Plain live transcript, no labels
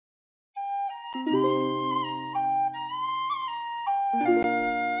The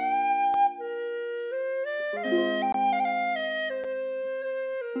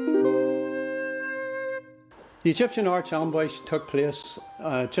Egyptian Arch ambush took place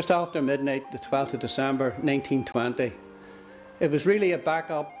just after midnight, the 12th of December 1920. It was really a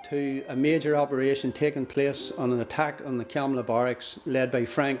backup to a major operation taking place on an attack on the Camla barracks led by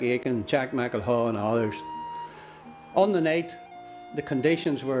Frank Aiken, Jack McElhaw and others. On the night, the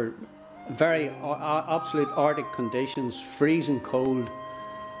conditions were very absolute Arctic conditions, freezing cold.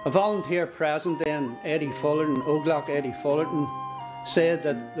 A volunteer present then, Eddie Fullerton, Oglock Eddie Fullerton, said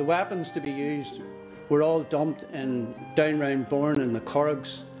that the weapons to be used were all dumped in down round Bourne in the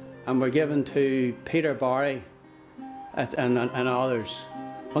Corrigs and were given to Peter Barry and others.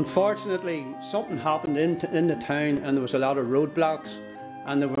 Unfortunately, something happened in the town and there was a lot of roadblocks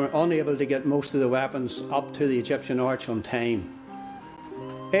and they were unable to get most of the weapons up to the Egyptian Arch on time.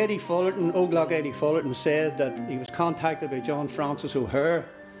 Eddie Fullerton, Oglock Eddie Fullerton, said that he was contacted by John Francis O'Hare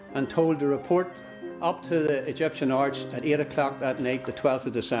and told to report up to the Egyptian Arch at 8 o'clock that night, the 12th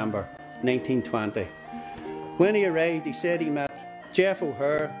of December 1920. When he arrived, he said he met Jeff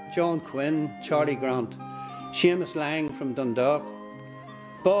O'Hare, John Quinn, Charlie Grant, Seamus Lang from Dundalk,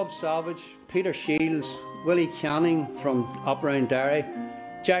 Bob Savage, Peter Shields, Willie Canning from up round Derry,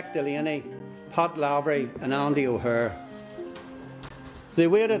 Jack Delaney, Pat Lavery and Andy O'Hare. They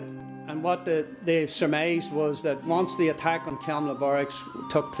waited, and what they surmised was that once the attack on Camla Barracks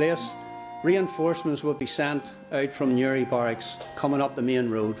took place, reinforcements would be sent out from Newry Barracks coming up the main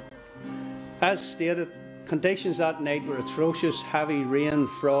road. As stated, conditions that night were atrocious, heavy rain,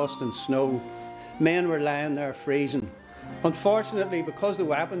 frost and snow. Men were lying there freezing. Unfortunately, because the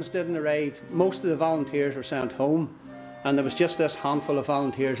weapons didn't arrive, most of the volunteers were sent home and there was just this handful of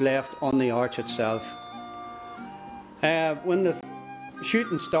volunteers left on the arch itself. When the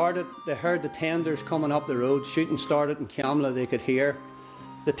shooting started, they heard the tenders coming up the road. Shooting started in Camla, they could hear.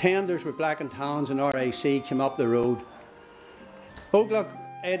 The tenders with Black and Tans and RIC came up the road. Oglock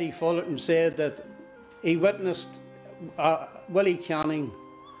Eddie Fullerton said that he witnessed Willie Canning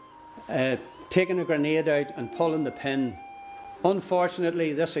taking a grenade out and pulling the pin.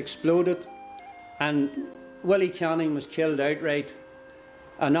 Unfortunately, this exploded and Willie Canning was killed outright.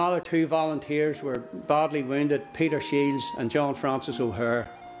 Another two volunteers were badly wounded, Peter Shields and John Francis O'Hare.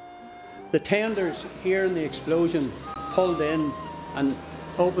 The tenders, hearing the explosion, pulled in and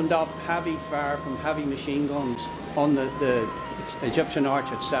opened up heavy fire from heavy machine guns on the Egyptian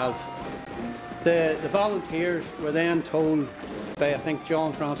Arch itself. The volunteers were then told by, I think,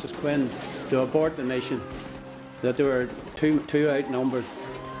 John Francis Quinn to abort the mission, that they were too outnumbered.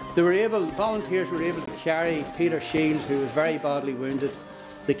 Volunteers were able to carry Peter Shields, who was very badly wounded.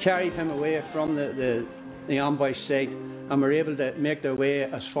 They carried him away from the ambush site and were able to make their way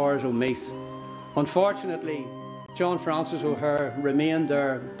as far as Omeath. Unfortunately, John Francis O'Hare remained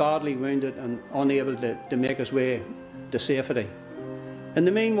there badly wounded and unable to make his way to safety. In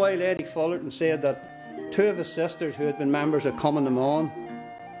the meanwhile, Eddie Fullerton said that two of his sisters, who had been members of Commemoration,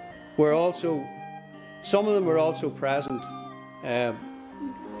 some of them were also present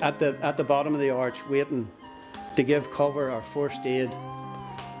at the bottom of the arch, waiting to give cover or first aid.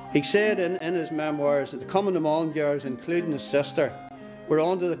 He said in his memoirs that the Commemoration girls, including his sister, were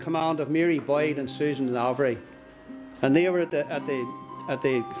under the command of Mary Boyd and Susan Lavery, and they were at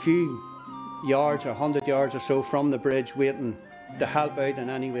the few yards or 100 yards or so from the bridge, waiting to help out in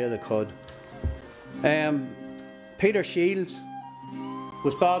any way they could. Peter Shields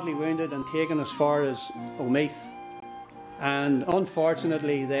was badly wounded and taken as far as Omeath, and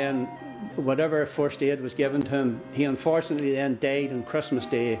unfortunately then, whatever first aid was given to him, he unfortunately then died on Christmas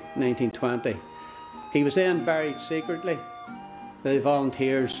Day 1920. He was then buried secretly by the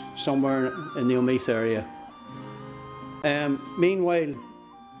volunteers somewhere in the Omeath area. Meanwhile,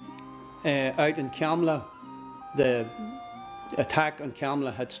 out in Camla, the attack on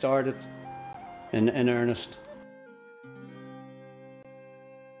Camla had started in earnest.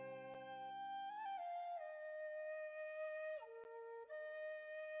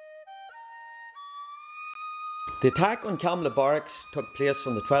 The attack on Camla Barracks took place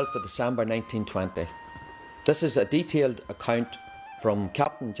on the 12th of December 1920. This is a detailed account from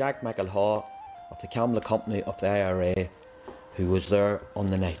Captain Jack McElhaw of the Camla Company of the IRA, who was there on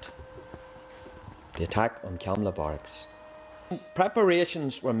the night. The attack on Camla Barracks.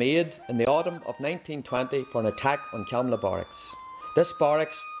 Preparations were made in the autumn of 1920 for an attack on Camla Barracks. This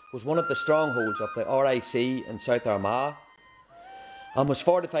barracks was one of the strongholds of the RIC in South Armagh and was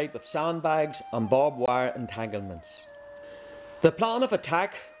fortified with sandbags and barbed wire entanglements. The plan of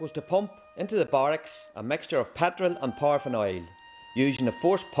attack was to pump into the barracks a mixture of petrol and paraffin oil, using a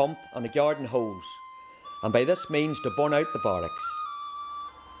force pump and a garden hose, and by this means to burn out the barracks.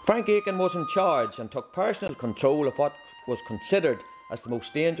 Frank Aiken was in charge and took personal control of what was considered as the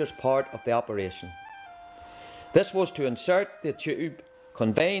most dangerous part of the operation. This was to insert the tube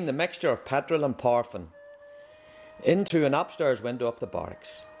conveying the mixture of petrol and paraffin into an upstairs window of the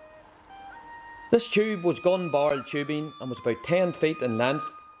barracks. This tube was gun barrel tubing and was about 10 feet in length,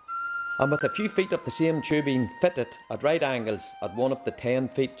 and with a few feet of the same tubing fitted at right angles at one of the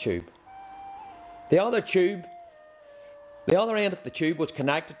 10-feet tube. The other end of the tube was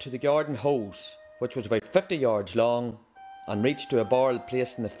connected to the garden hose, which was about 50 yards long and reached to a barrel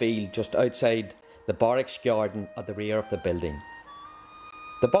placed in the field just outside the barracks garden at the rear of the building.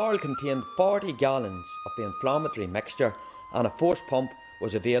 The barrel contained 40 gallons of the inflammatory mixture, and a force pump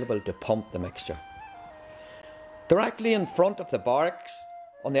was available to pump the mixture. Directly in front of the barracks,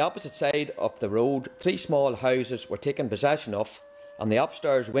 on the opposite side of the road, 3 small houses were taken possession of, and the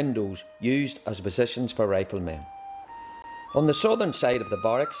upstairs windows used as positions for riflemen. On the southern side of the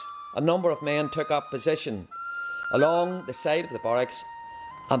barracks, a number of men took up position along the side of the barracks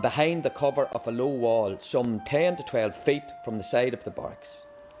and behind the cover of a low wall some 10 to 12 feet from the side of the barracks.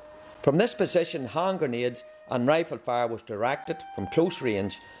 From this position, hand grenades and rifle fire was directed from close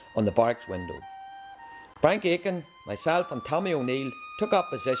range on the barracks window. Frank Aiken, myself and Tommy O'Neill took up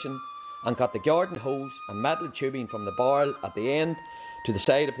position and got the garden hose and metal tubing from the barrel at the end to the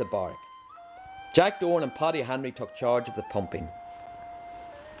side of the barrack. Jack Dorn and Paddy Henry took charge of the pumping.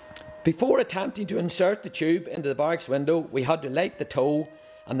 Before attempting to insert the tube into the barracks window, we had to light the tow,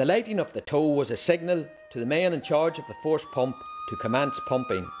 and the lighting of the tow was a signal to the men in charge of the force pump to commence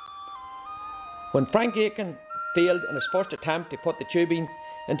pumping. When Frank Aiken failed in his first attempt to put the tubing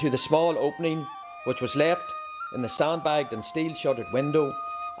into the small opening which was left in the sandbagged and steel shuttered window,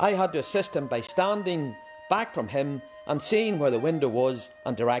 I had to assist him by standing back from him and seeing where the window was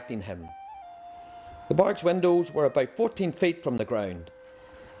and directing him. The barracks windows were about 14 feet from the ground.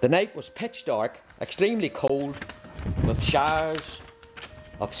 The night was pitch dark, extremely cold, with showers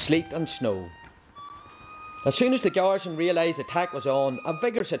of sleet and snow. As soon as the garrison realised the attack was on, a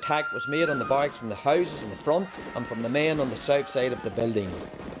vigorous attack was made on the barracks from the houses in the front and from the men on the south side of the building.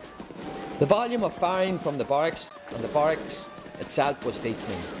 The volume of firing from the barracks and the barracks itself was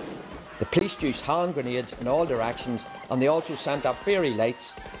deafening. The police used hand grenades in all directions, and they also sent up fairy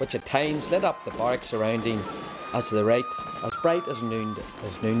lights, which at times lit up the barracks surrounding as bright as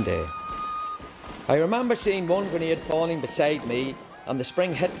noonday. I remember seeing one grenade falling beside me, and the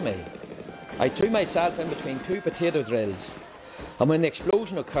spring hit me. I threw myself in between 2 potato drills, and when the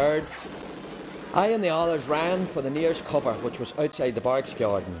explosion occurred, I and the others ran for the nearest cover, which was outside the barracks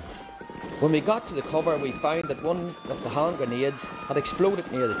garden. When we got to the cover, we found that one of the hand grenades had exploded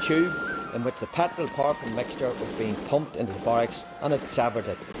near the tube in which the petrol paraffin mixture was being pumped into the barracks, and it severed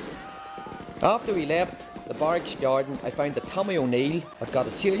it. After we left the barracks garden, I found that Tommy O'Neill had got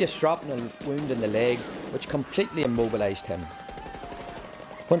a serious shrapnel wound in the leg, which completely immobilised him.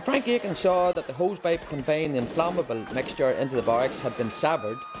 When Frank Aiken saw that the hosepipe conveying the inflammable mixture into the barracks had been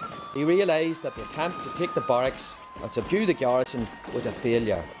severed, he realised that the attempt to take the barracks and subdue the garrison was a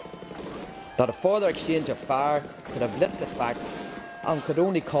failure, that a further exchange of fire could have little effect and could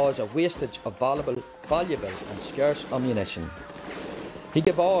only cause a wastage of valuable and scarce ammunition. He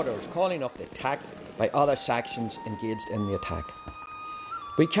gave orders calling off the attack by other sections engaged in the attack.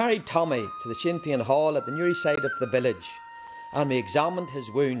 We carried Tommy to the Sinn Féin Hall at the Newry side of the village, and we examined his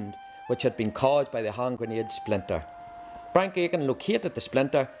wound, which had been caused by the hand grenade splinter. Frank Aiken located the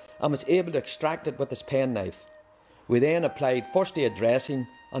splinter and was able to extract it with his penknife. We then applied first aid dressing,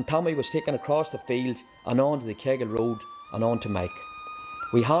 and Tommy was taken across the fields and onto the Kegel Road and on to Mike.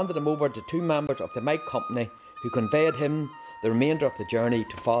 We handed him over to 2 members of the Mike Company, who conveyed him the remainder of the journey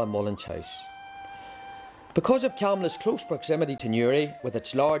to Father Mullen's house. Because of Camla's close proximity to Newry, with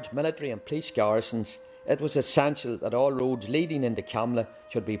its large military and police garrisons, it was essential that all roads leading into Camla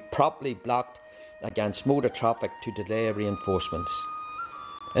should be properly blocked against motor traffic to delay reinforcements.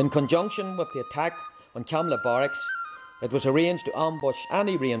 In conjunction with the attack on Camla Barracks, it was arranged to ambush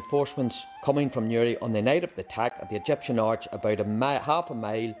any reinforcements coming from Newry on the night of the attack at the Egyptian Arch, about half a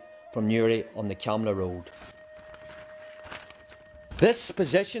mile from Newry on the Camla Road. This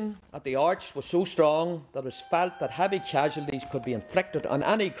position at the arch was so strong that it was felt that heavy casualties could be inflicted on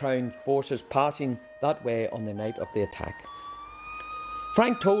any Crown forces passing that way on the night of the attack.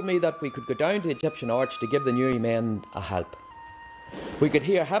 Frank told me that we could go down to the Egyptian Arch to give the Newry men a help. We could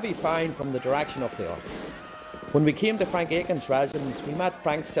hear heavy firing from the direction of the arch. When we came to Frank Aiken's residence, we met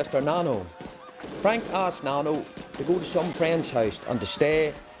Frank's sister Nano. Frank asked Nano to go to some friend's house and to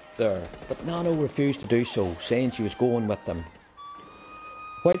stay there, but Nano refused to do so, saying she was going with them.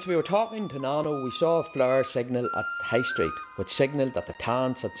 Whilst we were talking to Nano, we saw a flare signal at High Street, which signalled that the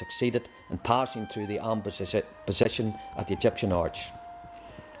Tans had succeeded in passing through the position at the Egyptian Arch.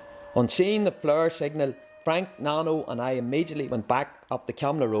 On seeing the flare signal, Frank, Nano and I immediately went back up the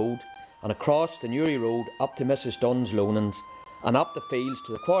Camla Road and across the Newry Road up to Mrs Dunn's Lonans and up the fields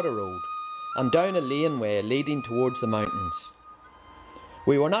to the Quarter Road and down a laneway leading towards the mountains.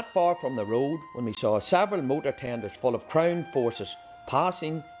 We were not far from the road when we saw several motor tenders full of Crown forces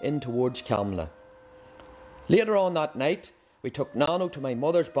passing in towards Camla. Later on that night, we took Nano to my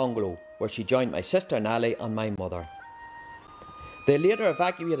mother's bungalow, where she joined my sister Nellie and my mother. They later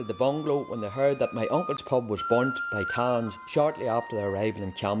evacuated the bungalow when they heard that my uncle's pub was burnt by Tans shortly after their arrival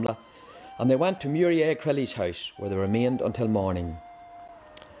in Camla, and they went to Murier Crilly's house, where they remained until morning.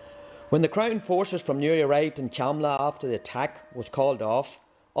 When the Crown forces from Newry arrived in Camla after the attack was called off,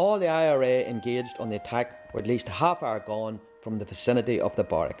 all the IRA engaged on the attack were at least a half hour gone from the vicinity of the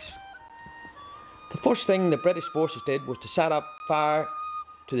barracks. The first thing the British forces did was to set up fire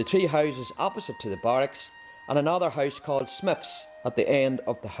to the three houses opposite to the barracks and another house called Smith's at the end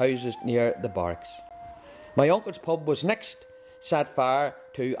of the houses near the barracks. My uncle's pub was next set fire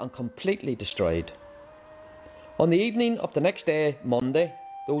to and completely destroyed. On the evening of the next day, Monday,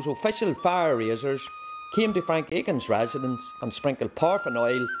 those official fire raisers came to Frank Aiken's residence and sprinkled paraffin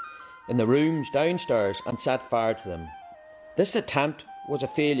oil in the rooms downstairs and set fire to them. This attempt was a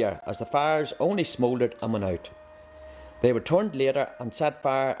failure as the fires only smouldered and went out. They returned later and set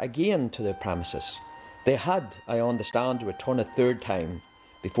fire again to the premises. They had, I understand, to return a third time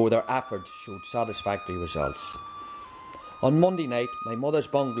before their efforts showed satisfactory results. On Monday night, my mother's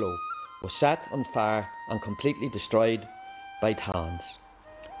bungalow was set on fire and completely destroyed by Tans.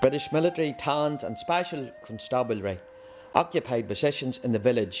 British military, Tans and special constabulary occupied positions in the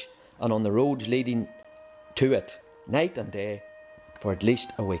village and on the roads leading to it, night and day, for at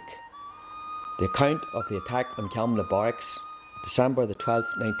least a week. The account of the attack on Camla Barracks, December the 12th,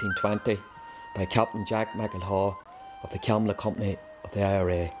 1920, by Captain Jack McElhaw of the Camla Company of the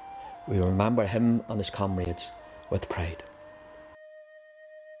IRA. We remember him and his comrades with pride.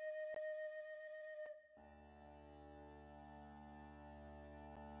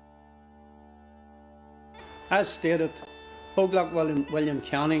 As stated, Oglach William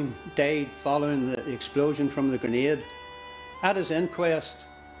Canning died following the explosion from the grenade. At his inquest,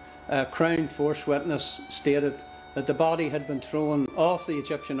 a Crown Force witness stated that the body had been thrown off the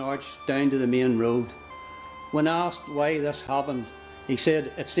Egyptian Arch down to the main road. When asked why this happened, he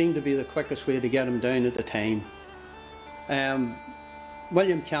said it seemed to be the quickest way to get him down at the time.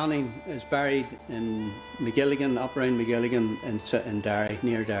 William Canning is buried in McGilligan, up around McGilligan in Derry,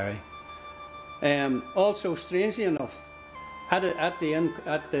 near Derry. Also, strangely enough, at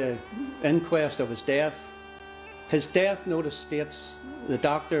the inquest of his death notice states the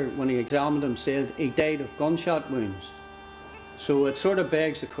doctor, when he examined him, said he died of gunshot wounds. So it sort of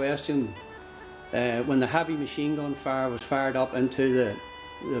begs the question, when the heavy machine gun fire was fired up into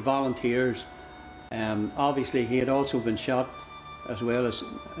the volunteers, obviously he had also been shot as well as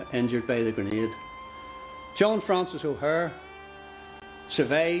injured by the grenade. John Francis O'Hare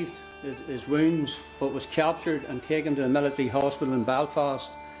survived his wounds but was captured and taken to a military hospital in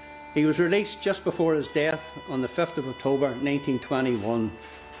Belfast. He was released just before his death on the 5th of October 1921,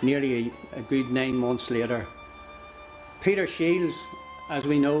 nearly a good 9 months later. Peter Shields, as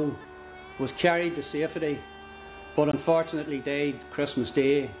we know, was carried to safety but unfortunately died Christmas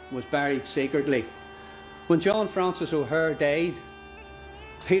Day, was buried secretly. When John Francis O'Hare died,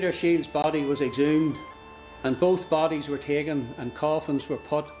 Peter Shields' body was exhumed and both bodies were taken and coffins were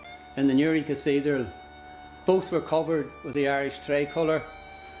put in the Newry Cathedral. Both were covered with the Irish tricolour,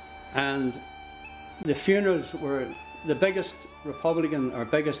 and the funerals were the biggest Republican or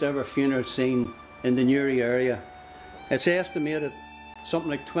biggest ever funeral seen in the Newry area. It's estimated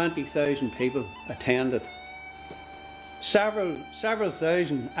something like 20,000 people attended. Several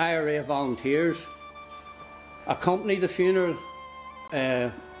thousand IRA volunteers accompanied the funeral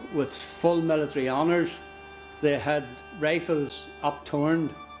with full military honours. They had rifles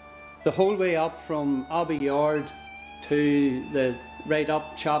upturned the whole way up from Abbey Yard to right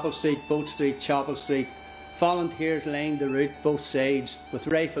up Chapel Street, Boat Street, Chapel Street. Volunteers lined the route both sides with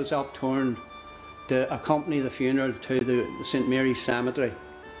rifles upturned to accompany the funeral to the St Mary's Cemetery.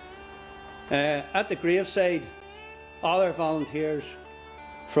 At the graveside, other volunteers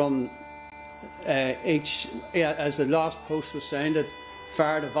from as the last post was sounded,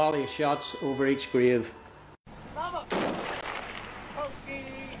 fired a volley of shots over each grave.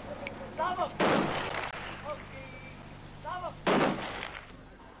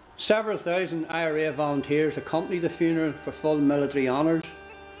 Several thousand IRA volunteers accompanied the funeral for full military honours.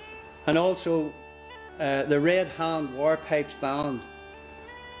 and also the Red Hand Warpipes Band,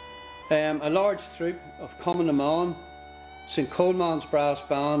 a large troupe of Commemoration, St Coleman's Brass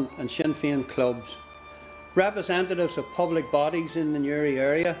Band and Sinn Féin clubs, representatives of public bodies in the Newry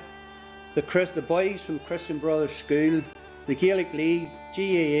area, the boys from Christian Brothers School, the Gaelic League,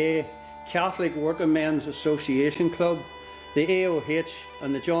 GAA, Catholic Working Men's Association Club, the AOH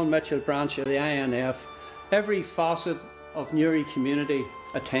and the John Mitchell branch of the INF. Every facet of Newry community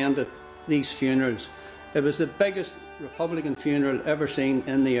attended these funerals. It was the biggest Republican funeral ever seen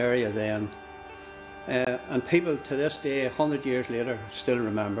in the area then. And people to this day, 100 years later, still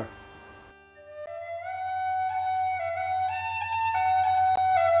remember.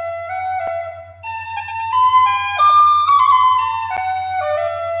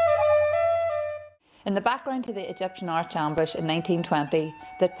 In the background to the Egyptian arch ambush in 1920,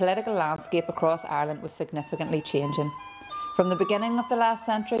 the political landscape across Ireland was significantly changing. From the beginning of the last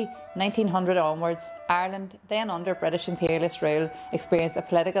century, 1900 onwards, Ireland, then under British imperialist rule, experienced a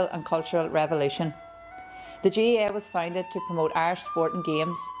political and cultural revolution. The GAA was founded to promote Irish sport and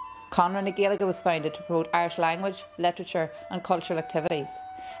games. Conradh na Gaeilge was founded to promote Irish language, literature and cultural activities.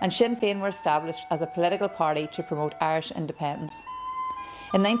 And Sinn Féin were established as a political party to promote Irish independence.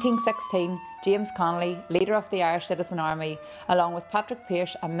 In 1916, James Connolly, leader of the Irish Citizen Army, along with Patrick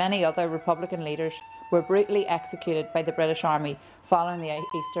Pearse and many other Republican leaders, were brutally executed by the British Army following the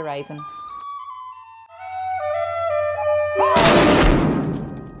Easter Rising.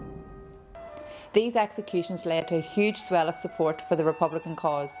 These executions led to a huge swell of support for the Republican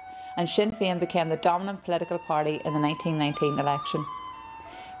cause, and Sinn Féin became the dominant political party in the 1919 election.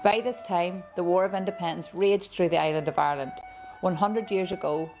 By this time, the War of Independence raged through the island of Ireland. 100 years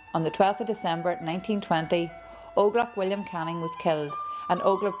ago, on the 12th of December 1920, Oglach William Canning was killed, and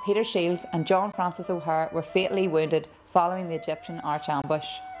Oglach Peter Shields and John Francis O'Hare were fatally wounded following the Egyptian arch ambush.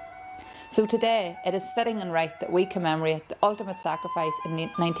 So today, it is fitting and right that we commemorate the ultimate sacrifice in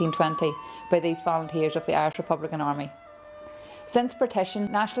 1920 by these volunteers of the Irish Republican Army. Since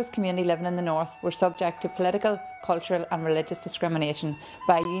partition, nationalist community living in the north were subject to political, cultural and religious discrimination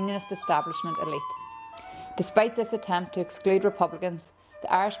by a unionist establishment elite. Despite this attempt to exclude Republicans,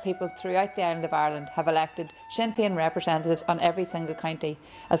 the Irish people throughout the island of Ireland have elected Sinn Féin representatives on every single county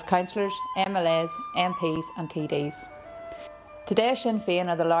as councillors, MLAs, MPs and TDs. Today Sinn Féin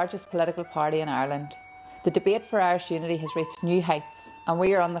are the largest political party in Ireland. The debate for Irish unity has reached new heights, and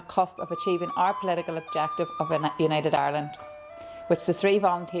we are on the cusp of achieving our political objective of a united Ireland, which the three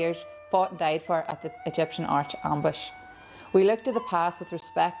volunteers fought and died for at the Egyptian arch ambush. We look to the past with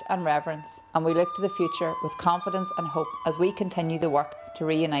respect and reverence, and we look to the future with confidence and hope as we continue the work to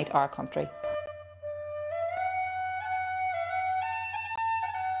reunite our country.